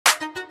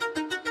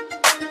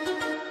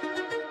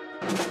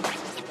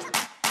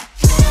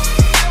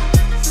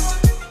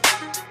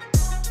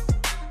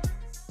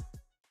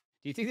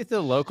you think that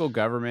the local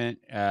government,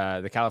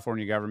 the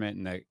California government,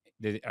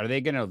 and are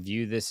they going to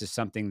view this as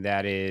something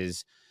that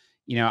is,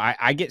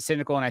 I get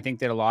cynical, and I think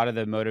that a lot of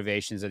the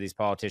motivations of these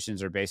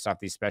politicians are based off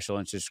these special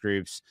interest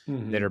groups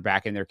that are Hmm.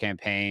 backing their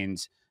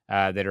campaigns,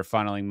 that are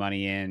funneling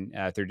money in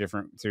through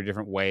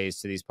different ways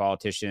to these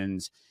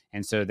politicians,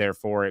 and so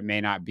therefore it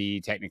may not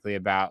be technically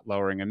about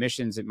lowering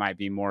emissions. It might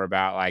be more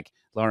about like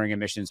lowering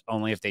emissions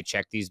only if they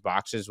check these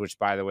boxes, which,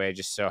 by the way,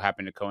 just so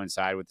happen to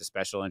coincide with the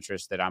special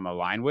interest that I'm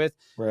aligned with.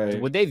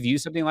 Right. Would they view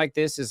something like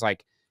this as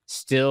like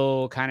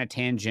still kind of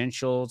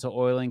tangential to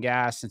oil and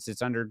gas since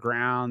it's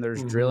underground?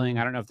 There's drilling.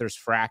 I Hmm. don't know if there's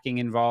fracking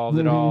involved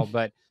at Hmm. all,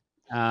 but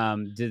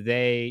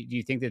do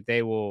you think that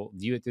they will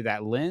view it through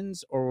that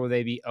lens, or will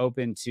they be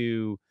open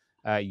to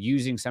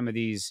using some of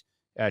these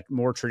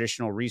more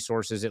traditional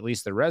resources, at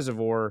least the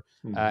reservoir,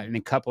 Hmm. and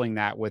then coupling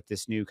that with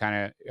this new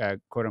kind of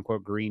quote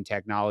unquote green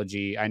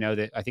technology? I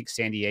think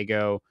San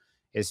Diego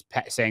is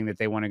saying that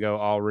they want to go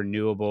all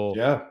renewable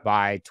Yeah.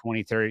 by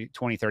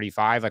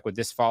 2035. Like, would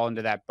this fall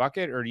into that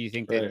bucket, or do you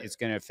think that Right. it's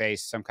going to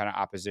face some kind of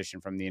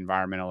opposition from the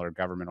environmental or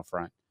governmental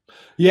front?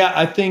 Yeah,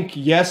 I think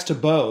yes to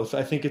both.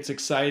 I think it's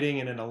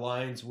exciting and it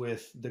aligns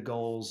with the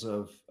goals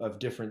of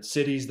different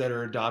cities that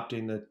are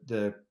adopting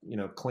the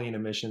clean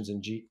emissions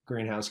and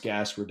greenhouse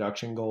gas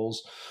reduction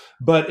goals.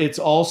 But it's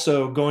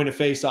also going to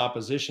face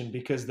opposition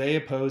because they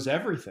oppose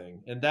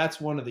everything. And that's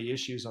one of the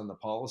issues on the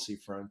policy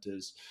front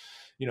is,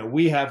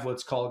 we have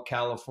what's called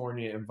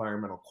California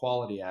Environmental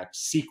Quality Act,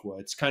 CEQA.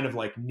 It's kind of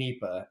like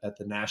NEPA at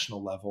the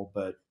national level,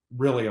 but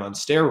really on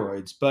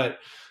steroids. But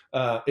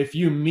if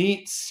you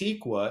meet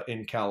CEQA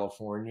in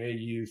California,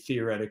 you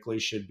theoretically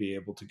should be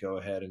able to go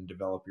ahead and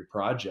develop your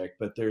project.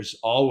 But there's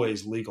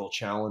always legal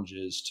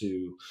challenges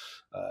to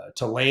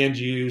land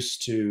use,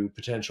 to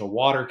potential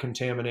water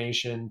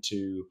contamination,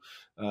 to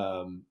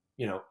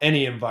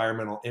any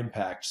environmental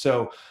impact.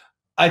 So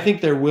I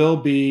think there will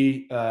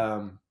be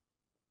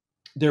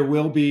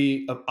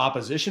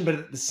opposition, but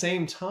at the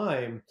same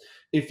time,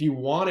 if you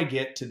want to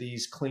get to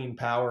these clean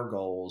power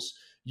goals,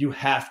 you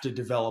have to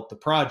develop the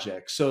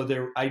project. So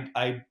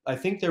I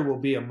think there will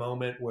be a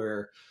moment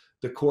where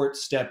the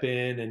courts step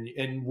in,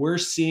 and we're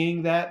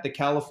seeing that the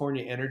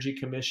California Energy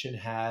Commission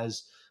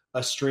has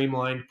a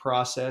streamlined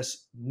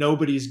process.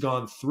 Nobody's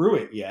gone through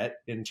it yet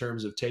in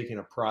terms of taking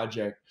a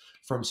project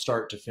from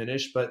start to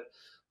finish, but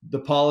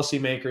the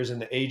policymakers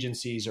and the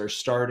agencies are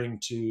starting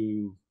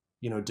to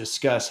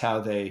discuss how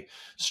they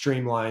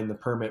streamline the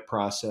permit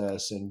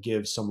process and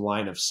give some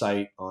line of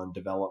sight on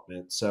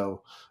development.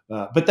 So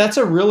but that's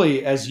a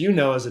really, as you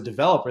know, as a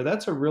developer,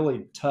 that's a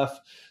really tough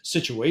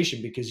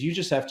situation because you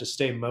just have to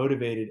stay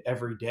motivated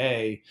every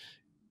day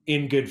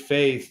in good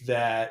faith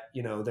that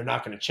they're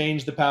not going to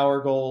change the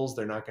power goals,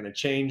 they're not going to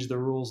change the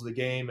rules of the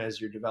game as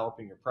you're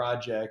developing your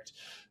project.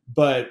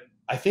 But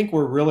I think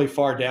we're really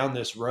far down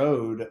this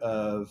road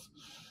of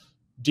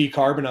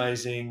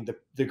decarbonizing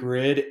the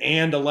grid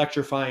and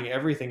electrifying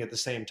everything at the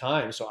same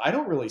time. So I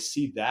don't really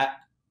see that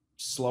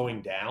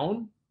slowing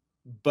down.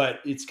 But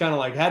it's kind of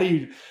like how do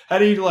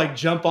you like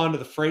jump onto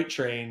the freight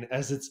train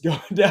as it's going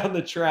down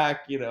the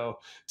track, 10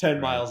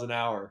 Right. miles an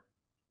hour.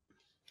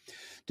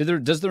 Does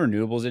the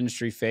renewables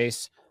industry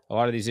face a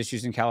lot of these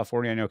issues in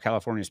California? I know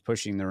California is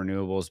pushing the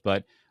renewables,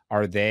 but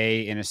are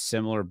they in a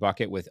similar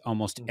bucket with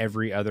almost Mhm.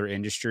 every other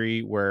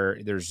industry where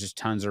there's just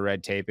tons of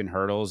red tape and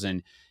hurdles?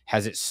 And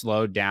has it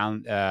slowed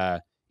down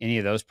any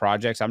of those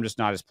projects? I'm just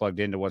not as plugged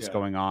into what's Yeah.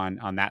 going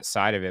on that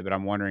side of it, but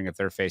I'm wondering if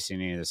they're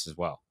facing any of this as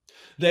well.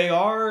 They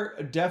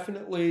are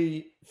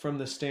definitely from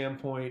the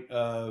standpoint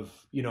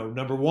of,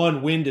 number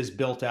one, wind is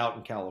built out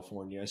in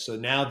California. So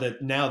now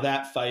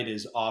that fight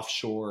is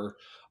offshore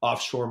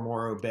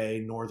Morro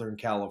Bay, Northern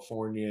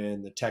California,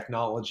 and the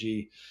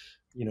technology,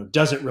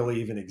 doesn't really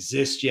even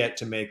exist yet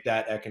to make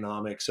that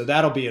economic. So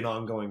that'll be an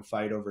ongoing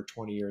fight over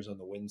 20 years on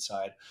the wind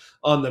side.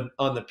 On the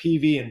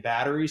PV and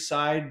battery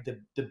side,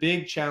 the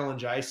big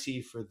challenge I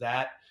see for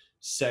that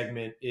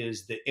segment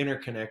is the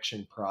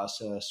interconnection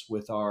process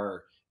with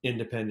our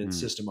independent Mm.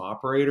 system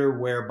operator,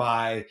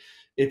 whereby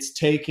it's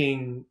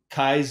taking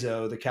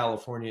Kaizo, the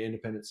California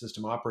independent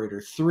system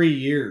operator, 3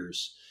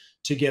 years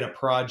to get a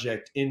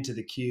project into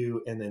the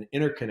queue and then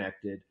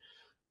interconnected.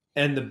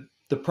 And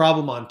the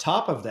problem on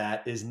top of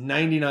that is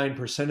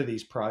 99% of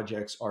these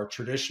projects are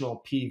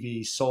traditional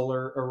PV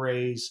solar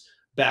arrays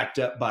backed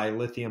up by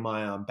lithium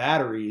ion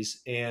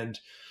batteries. And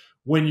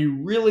when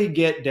you really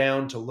get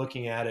down to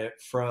looking at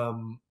it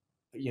from,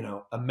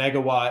 a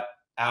megawatt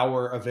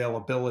hour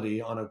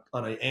availability on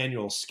an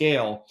annual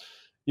scale,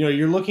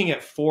 you're looking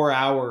at 4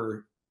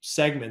 hour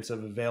segments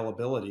of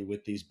availability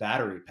with these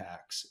battery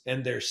packs,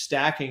 and they're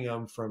stacking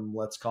them from,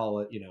 let's call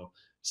it,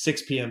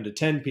 6 p.m. to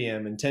 10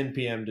 p.m. and 10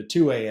 p.m. to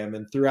 2 a.m.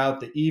 and throughout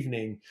the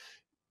evening,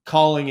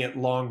 calling it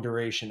long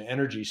duration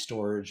energy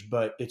storage,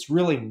 but it's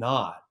really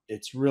not.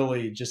 It's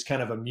really just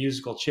kind of a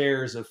musical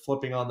chairs of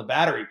flipping on the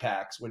battery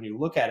packs when you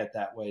look at it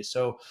that way.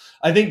 So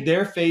I think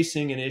they're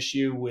facing an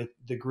issue with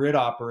the grid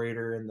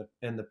operator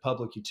and the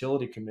Public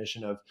Utility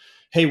Commission of,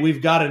 hey,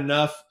 we've got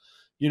enough,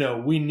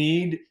 we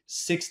need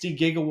 60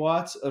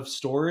 gigawatts of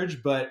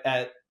storage, but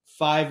at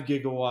 5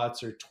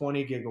 gigawatts or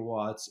 20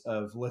 gigawatts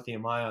of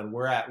lithium ion,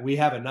 we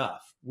have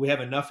enough. We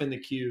have enough in the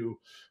queue.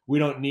 We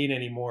don't need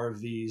any more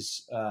of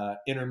these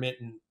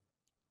intermittent,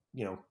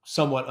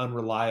 somewhat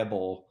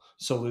unreliable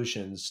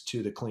solutions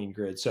to the clean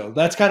grid. So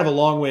that's kind of a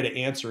long way to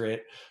answer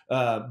it.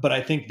 But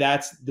I think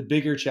that's the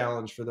bigger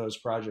challenge for those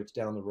projects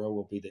down the road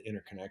will be the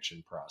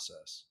interconnection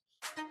process.